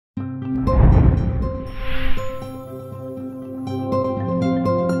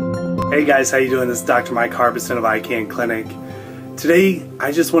Hey guys, how you doing? This is Dr. Mike Harbison of ICAN Clinic. Today,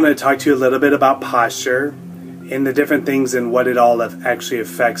 I just want to talk to you a little bit about posture and the different things and what it all actually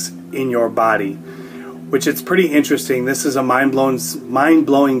affects in your body, which it's pretty interesting. This is a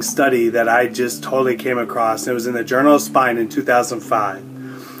mind-blowing study that I just totally came across. It was in the Journal of Spine in 2005.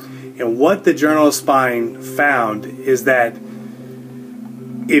 And what the Journal of Spine found is that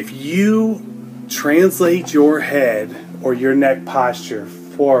if you translate your head or your neck posture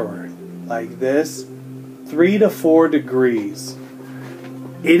forward like this 3 to 4 degrees,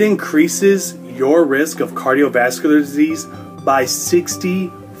 it increases your risk of cardiovascular disease by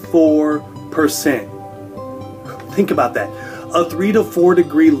 64%. Think about that. A 3 to 4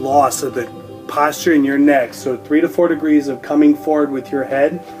 degree loss of the posture in your neck, so 3 to 4 degrees of coming forward with your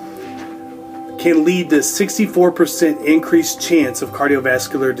head, can lead to 64% increased chance of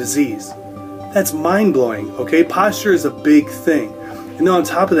cardiovascular disease. That's mind-blowing, okay? Posture is a big thing. And then on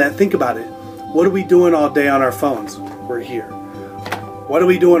top of that, think about it. What are we doing all day on our phones? We're here. What are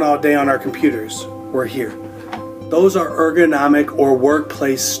we doing all day on our computers? We're here. Those are ergonomic or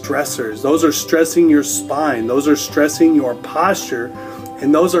workplace stressors. Those are stressing your spine. Those are stressing your posture.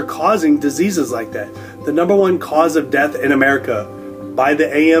 And those are causing diseases like that. The #1 cause of death in America by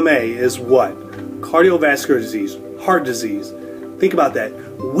the AMA is what? Cardiovascular disease, heart disease. Think about that.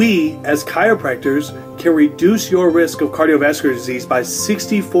 We, as chiropractors, can reduce your risk of cardiovascular disease by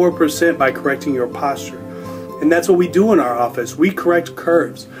 64% by correcting your posture. And that's what we do in our office. We correct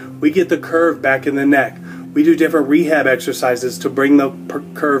curves. We get the curve back in the neck. We do different rehab exercises to bring the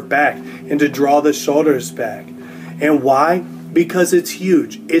curve back and to draw the shoulders back. And why? Because it's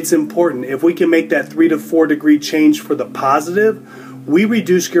huge. It's important. If we can make that 3 to 4 degree change for the positive, we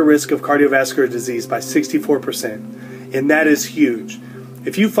reduce your risk of cardiovascular disease by 64%. And that is huge.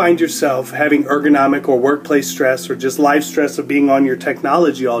 If you find yourself having ergonomic or workplace stress or just life stress of being on your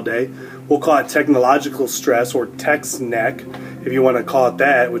technology all day, we'll call it technological stress or tech's neck, if you want to call it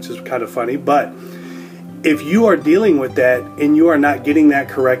that, which is kind of funny. But if you are dealing with that and you are not getting that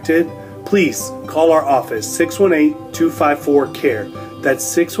corrected, please call our office, 618-254-CARE. That's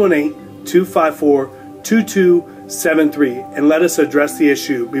 618-254-2273, and let us address the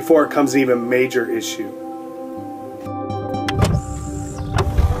issue before it becomes an even major issue.